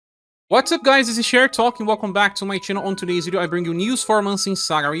What's up guys, this is Cher talking. Welcome back to my channel. On today's video I bring you news for months in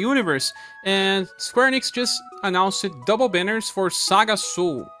SaGa Universe, and Square Enix just announced double banners for SaGa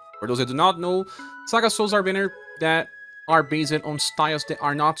Soul. For those that do not know, SaGa Souls are banners that are based on styles that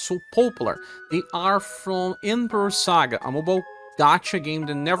are not so popular. They are from Emperor SaGa, a mobile gacha game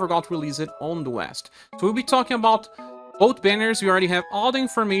that never got released on the West. So we'll be talking about both banners. We already have all the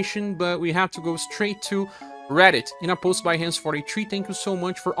information, but we have to go straight to Reddit in a post by Hands43. Thank you so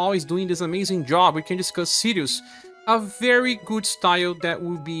much for always doing this amazing job. We can discuss Sirius, a very good style that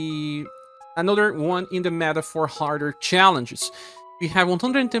will be another one in the meta for harder challenges. We have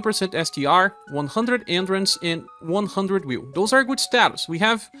 110% STR, 100 endurance, and 100 will. Those are good status. We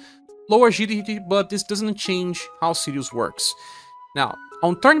have low agility, but this doesn't change how Sirius works. Now,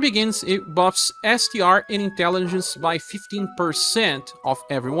 on turn begins, it buffs STR and intelligence by 15% of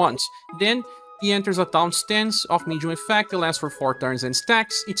everyone's. Then he enters a taunt stance of medium effect. It lasts for 4 turns and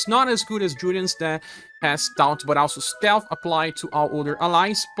stacks. It's not as good as Julian's that has taunt but also stealth applied to all other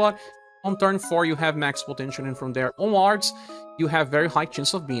allies, but on turn 4 you have max potential, and from there onwards you have very high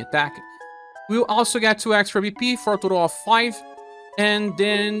chance of being attacked. We'll also get 2 extra BP for a total of 5, and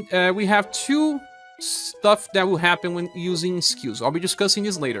then we have 2 stuff that will happen when using skills. I'll be discussing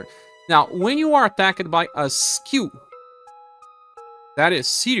this later. Now, when you are attacked by a skill that is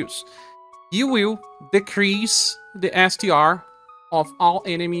Sirius, you will decrease the STR of all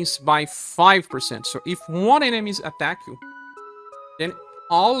enemies by 5%. So if one enemy attack you, then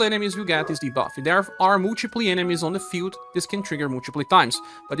all enemies will get this debuff. If there are multiple enemies on the field, this can trigger multiple times.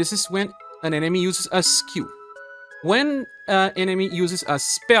 But this is when an enemy uses a skill. When an enemy uses a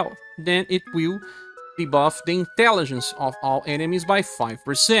spell, then it will debuff the intelligence of all enemies by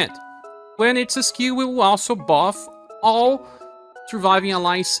 5%. When it's a skill, we will also buff all surviving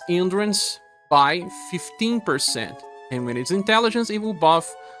allies' endurance by 15%. And when it's intelligence, it will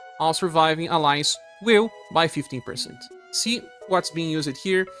buff all surviving allies' will by 15%. See what's being used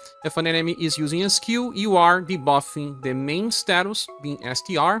here. If an enemy is using a skill, you are debuffing the main status, being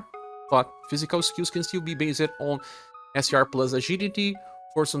STR, but physical skills can still be based on STR plus agility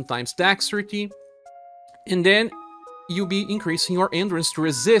or sometimes dexterity. And then you'll be increasing your endurance to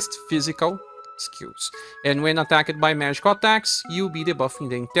resist physical skills. And when attacked by magical attacks, you'll be debuffing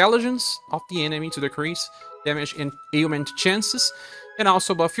the intelligence of the enemy to decrease damage and ailment chances, and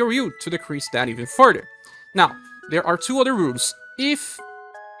also buff your will to decrease that even further. Now, there are 2 other rules. If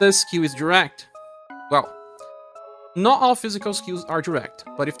the skill is direct, well, not all physical skills are direct,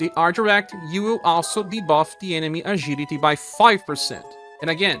 but if they are direct, you will also debuff the enemy agility by 5%.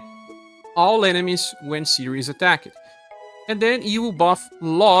 And again, all enemies when Sirius is attacked. And then you will buff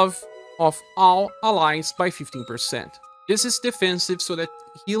love of all allies by 15%. This is defensive so that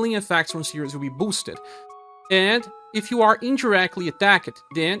healing effects from Sirius will be boosted. And if you are indirectly attacked,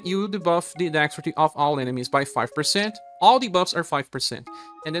 then you will debuff the dexterity of all enemies by 5%. All debuffs are 5%.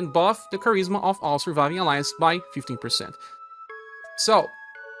 And then buff the charisma of all surviving allies by 15%. So,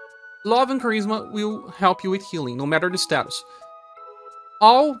 love and charisma will help you with healing, no matter the status.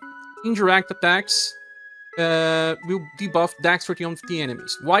 All indirect attacks will debuff dexterity on the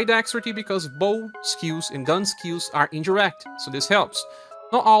enemies. Why dexterity? Because bow skills and gun skills are indirect, so this helps.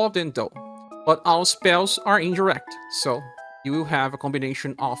 Not all of them though, but all spells are indirect, so you will have a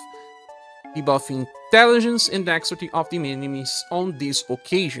combination of debuffing intelligence and dexterity of the enemies on these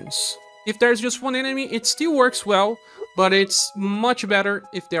occasions. If there's just one enemy, it still works well, but it's much better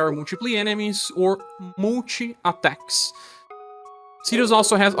if there are multiple enemies or multi-attacks. Sirius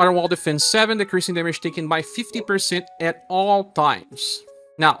also has Iron Wall Defense 7, decreasing damage taken by 50% at all times.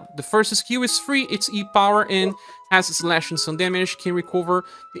 Now, the first skill is free, it's E-Power and has slash and some damage, can recover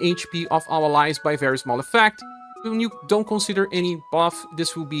the HP of all allies by very small effect. When you don't consider any buff,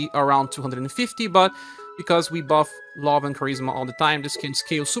 this will be around 250, but because we buff love and charisma all the time, this can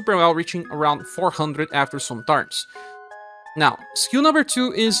scale super well, reaching around 400 after some turns. Now, skill number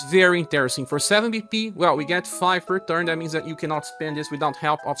 2 is very interesting. For 7 BP, well, we get 5 per turn. That means that you cannot spend this without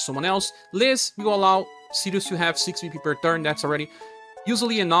help of someone else. Liz will allow Sirius to have 6 BP per turn. That's already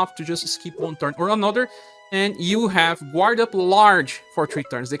usually enough to just skip one turn or another. And you have Guard Up Large for 3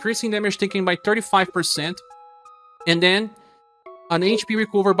 turns, decreasing damage taken by 35%. And then an HP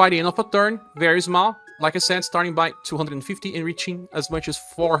recover by the end of a turn, very small. Like I said, starting by 250 and reaching as much as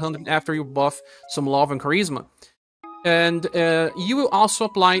 400 after you buff some love and charisma. And you will also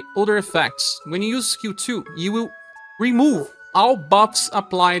apply other effects. When you use skill 2, you will remove all buffs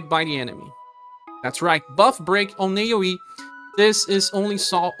applied by the enemy. That's right, buff break on AoE. This is only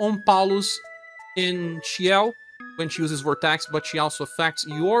saw on Paulus in Chiel when she uses Vortex, but she also affects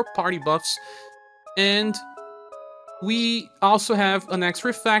your party buffs. And we also have an extra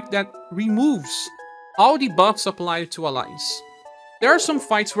effect that removes all debuffs applied to allies. There are some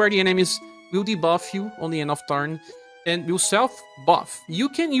fights where the enemies will debuff you on the end of turn and will self-buff. You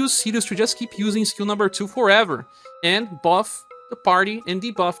can use Sirius to just keep using skill number 2 forever and buff the party and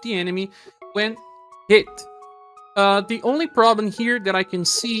debuff the enemy when hit. The only problem here that I can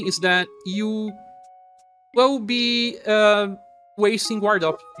see is that you will be wasting guard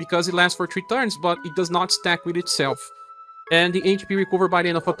up because it lasts for 3 turns, but it does not stack with itself. And the HP recovered by the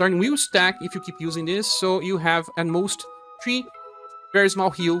end of a turn will stack if you keep using this, so you have at most 3 very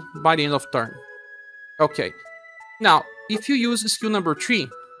small heal by the end of turn. Okay, now if you use skill number 3,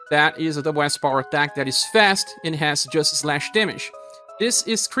 that is a double S power attack that is fast and has just slash damage. This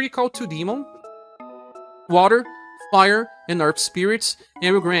is critical to Demon, Water, Fire, and Earth Spirits,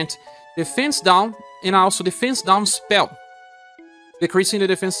 and will grant defense down and also defense down spell, decreasing the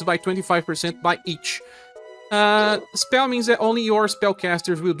defenses by 25% by each. Spell means that only your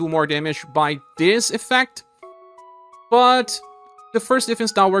spellcasters will do more damage by this effect, but the first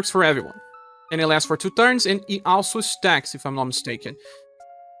defense down works for everyone, and it lasts for 2 turns, and it also stacks, if I'm not mistaken.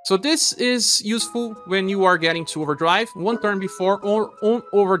 So this is useful when you are getting to overdrive, 1 turn before or on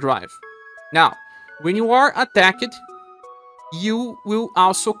overdrive. Now, when you are attacked, you will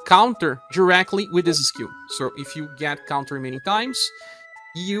also counter directly with this skill. So if you get counter many times,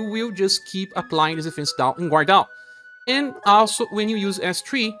 you will just keep applying this defense down and guard down. And also, when you use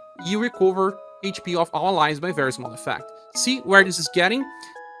S3, you recover HP of all allies by very small effect. See where this is getting?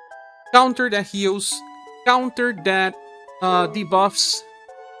 Counter that heals, counter that debuffs,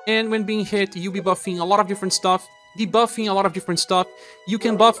 and when being hit, you'll be buffing a lot of different stuff, debuffing a lot of different stuff. You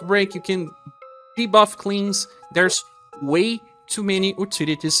can buff break, you can debuff cleanse. There's way too many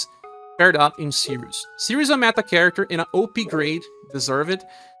utilities paired up in Sirius. Sirius is a meta character in an OP grade, deserve it.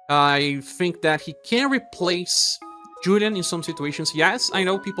 I think that he can replace Julian in some situations. Yes, I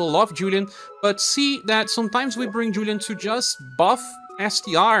know people love Julian, but see that sometimes we bring Julian to just buff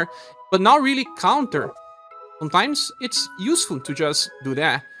STR, but not really counter. Sometimes it's useful to just do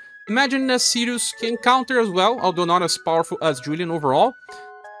that. Imagine that Sirius can counter as well, although not as powerful as Julian overall.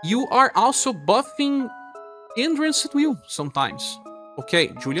 You are also buffing Endurance at will sometimes.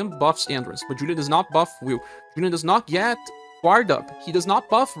 Okay, Julian buffs Endurance, but Julian does not buff will. Julian does not get guard up. He does not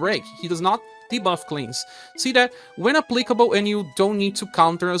buff break. He does not debuff cleanse. See that when applicable and you don't need to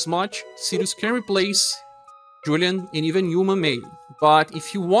counter as much, Sirius can replace Julian and even Yuma may. But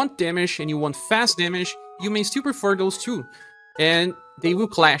if you want damage and you want fast damage, you may still prefer those two. And they will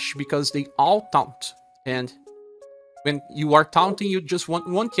clash because they all taunt. And when you are taunting, you just want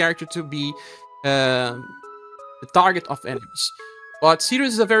one character to be the target of enemies. But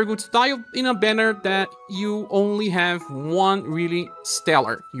Sirius is a very good style in a banner that you only have one really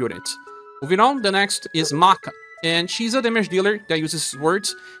stellar unit. Moving on, the next is Maka, and she's a damage dealer that uses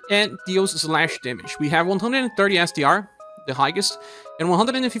words and deals slash damage. We have 130 SDR, the highest, and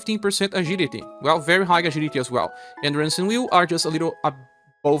 115% agility. Well, very high agility as well. Endurance and will are just a little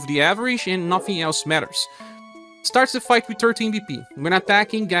above the average and nothing else matters. Starts the fight with 13 BP. When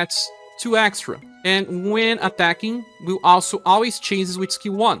attacking, gets 2 extra. And when attacking, will also always changes with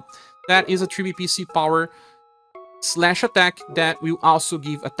skill 1. That is a 3 BPC power slash attack that will also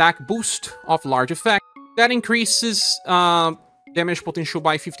give attack boost of large effect. That increases damage potential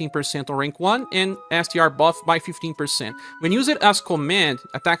by 15% on rank 1 and STR buff by 15%. When used as command,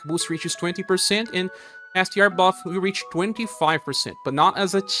 attack boost reaches 20% and STR buff will reach 25%, but not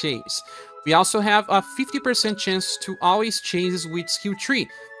as a chase. We also have a 50% chance to always chases with skill 3.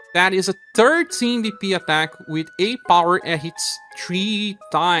 That is a 13 DP attack with a power that hits 3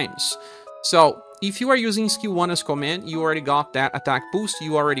 times. So, if you are using skill 1 as command, you already got that attack boost,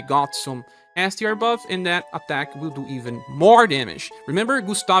 you already got some STR buff, and that attack will do even more damage. Remember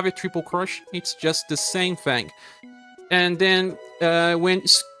Gustave Triple Crush? It's just the same thing. And then, when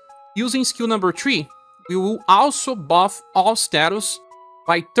using skill number 3, we will also buff all status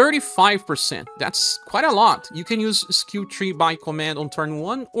by 35%. That's quite a lot. You can use skill 3 by command on turn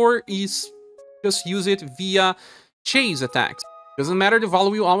 1, or just use it via chase attacks. Doesn't matter, the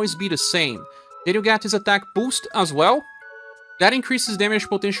value will always be the same. Then you get his attack boost as well. That increases damage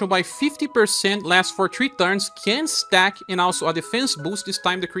potential by 50%, lasts for 3 turns, can stack, and also a defense boost, this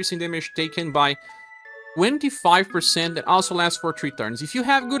time decreasing damage taken by 25%, that also lasts for 3 turns. If you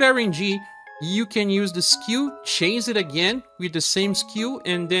have good RNG, you can use the skill, chase it again with the same skill,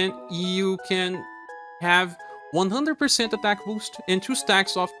 and then you can have 100% attack boost and 2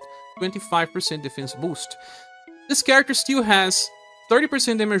 stacks of 25% defense boost. This character still has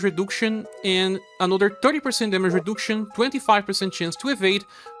 30% damage reduction and another 30% damage reduction, 25% chance to evade,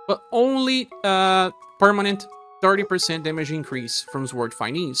 but only permanent 30% damage increase from Sword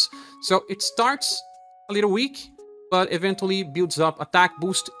Finesse. So it starts a little weak, but eventually builds up attack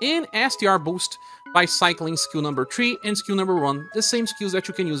boost and STR boost by cycling skill number 3 and skill number 1, the same skills that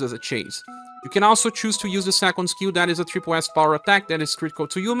you can use as a chase. You can also choose to use the second skill, that is a triple S power attack that is critical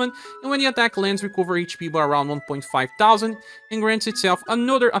to human, and when the attack lands, recover HP by around 1,500 and grants itself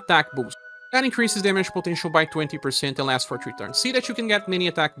another attack boost. That increases damage potential by 20% and lasts for 3 turns. See that you can get many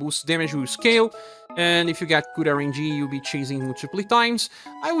attack boosts, damage will scale, and if you get good RNG, you'll be chasing multiple times.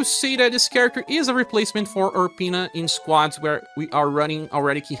 I would say that this character is a replacement for Urpina in squads where we are running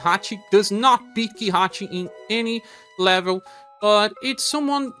already. Kihachi does not beat Kihachi in any level, but it's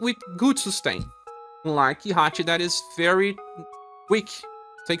someone with good sustain. Like Kihachi that is very weak,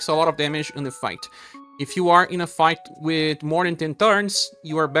 takes a lot of damage in the fight. If you are in a fight with more than 10 turns,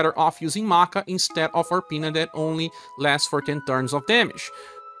 you are better off using Maka instead of Arpina that only lasts for 10 turns of damage.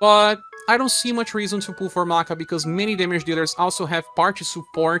 But I don't see much reason to pull for Maka because many damage dealers also have party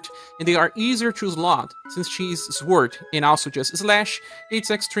support and they are easier to slot. Since she is Sword and also just Slash,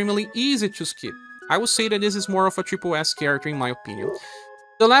 it's extremely easy to skip. I would say that this is more of a triple S character in my opinion.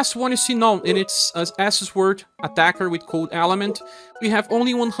 The last one is Sinon, and it's an S-Sword attacker with Cold Element. We have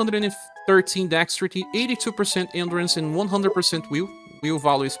only 113 Dexterity, 82% Endurance, and 100% Will. Will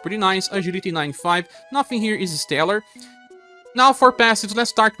value is pretty nice, Agility 95, nothing here is stellar. Now for passives, let's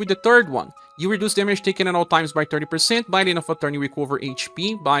start with the third one. You reduce damage taken at all times by 30%, by the end of a turn you recover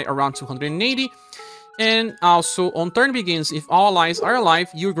HP by around 280. And also, on turn begins, if all allies are alive,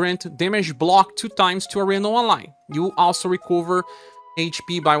 you grant damage block 2 times to a random ally. You also recover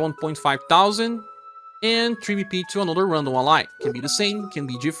HP by 1,500 and 3 BP to another random ally. Can be the same, can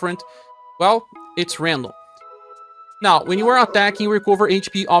be different. Well, it's random. Now, when you are attacking, you recover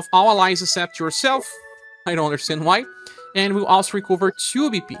HP of all allies except yourself. I don't understand why. And will also recover 2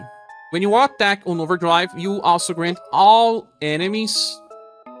 BP. When you attack on overdrive, you also grant all enemies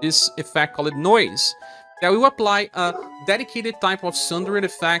this effect called Noise. That will apply a dedicated type of Sundered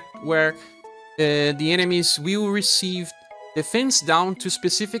effect where the enemies will receive defense down to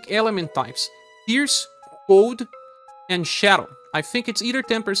specific element types: Pierce, Cold, and Shadow. I think it's either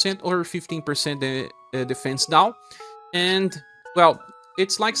 10% or 15% defense down. And, well,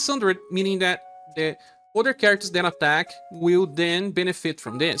 it's like Sundered, meaning that the other characters that attack will then benefit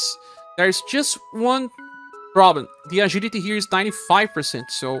from this. There's just one problem. The agility here is 95%,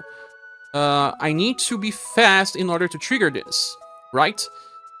 so I need to be fast in order to trigger this, right?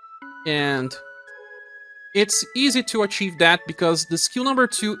 And it's easy to achieve that because the skill number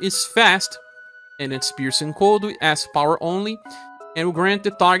 2 is fast, and it's Pierce and Cold with S power only, and will grant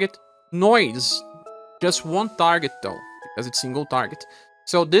the target Noise. Just one target though, because it's single target.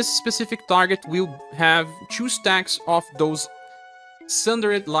 So this specific target will have 2 stacks of those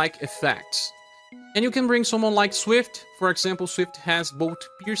Sundered-like effects. And you can bring someone like Swift. For example, Swift has both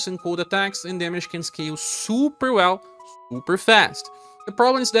Pierce and Cold attacks, and damage can scale super well, super fast. The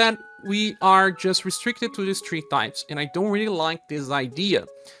problem is that we are just restricted to these 3 types, and I don't really like this idea.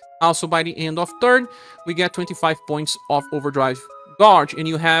 Also, by the end of turn, we get 25 points of Overdrive Dodge, and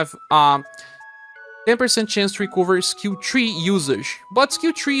you have 10% chance to recover skill 3 usage. But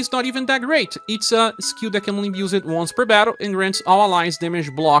skill 3 is not even that great. It's a skill that can only be used once per battle and grants all allies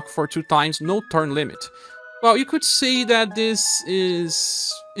damage block for 2 times, no turn limit. Well, you could say that this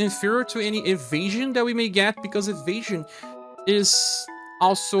is inferior to any evasion that we may get, because evasion is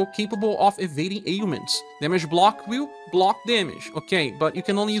also capable of evading ailments. Damage block will block damage, okay, but you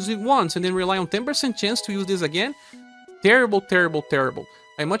can only use it once and then rely on 10% chance to use this again? Terrible, terrible, terrible.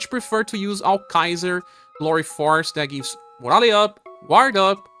 I much prefer to use Alkaiser Glory Force that gives morale up, ward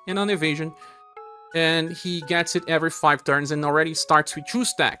up, and an evasion. And he gets it every 5 turns and already starts with 2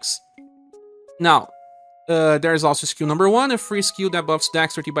 stacks. Now, there's also skill number 1, a free skill that buffs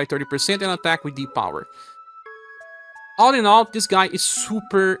Dexterity by 30% and attack with deep power. All in all, this guy is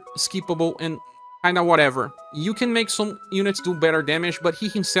super skippable and kinda whatever. You can make some units do better damage, but he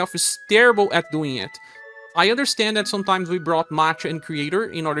himself is terrible at doing it. I understand that sometimes we brought Matcha and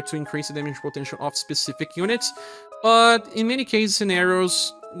Creator in order to increase the damage potential of specific units, but in many case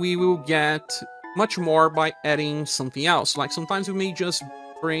scenarios, we will get much more by adding something else. Like sometimes we may just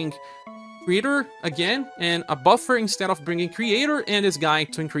bring Creator again and a buffer instead of bringing Creator and this guy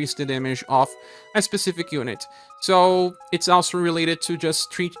to increase the damage of a specific unit. So it's also related to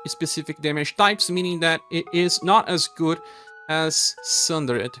just 3 specific damage types, meaning that it is not as good as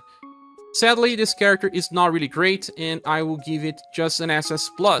Sundered. Sadly, this character is not really great, and I will give it just an SS+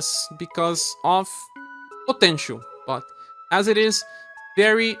 because of potential. But as it is,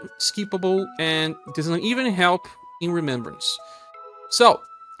 very skippable and doesn't even help in remembrance. So,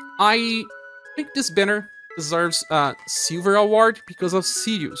 I think this banner deserves a silver award because of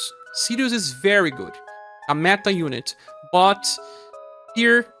Sirius. Sirius is very good, a meta unit, but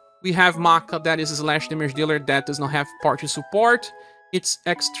here we have Maka, that is a slash damage dealer that does not have party support. It's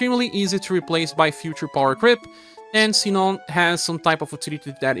extremely easy to replace by future power creep, and Sinon has some type of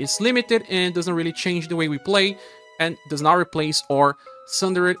utility that is limited and doesn't really change the way we play, and does not replace our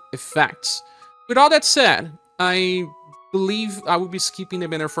Sundered effects. With all that said, I believe I will be skipping the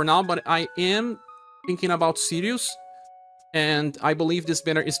banner for now, but I am thinking about Sirius, and I believe this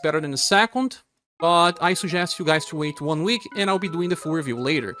banner is better than the second, but I suggest you guys to wait 1 week, and I'll be doing the full review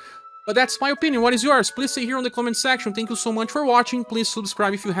later. But that's my opinion. What is yours? Please say here in the comment section. Thank you so much for watching. Please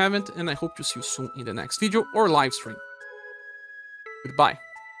subscribe if you haven't, and I hope to see you soon in the next video or live stream. Goodbye.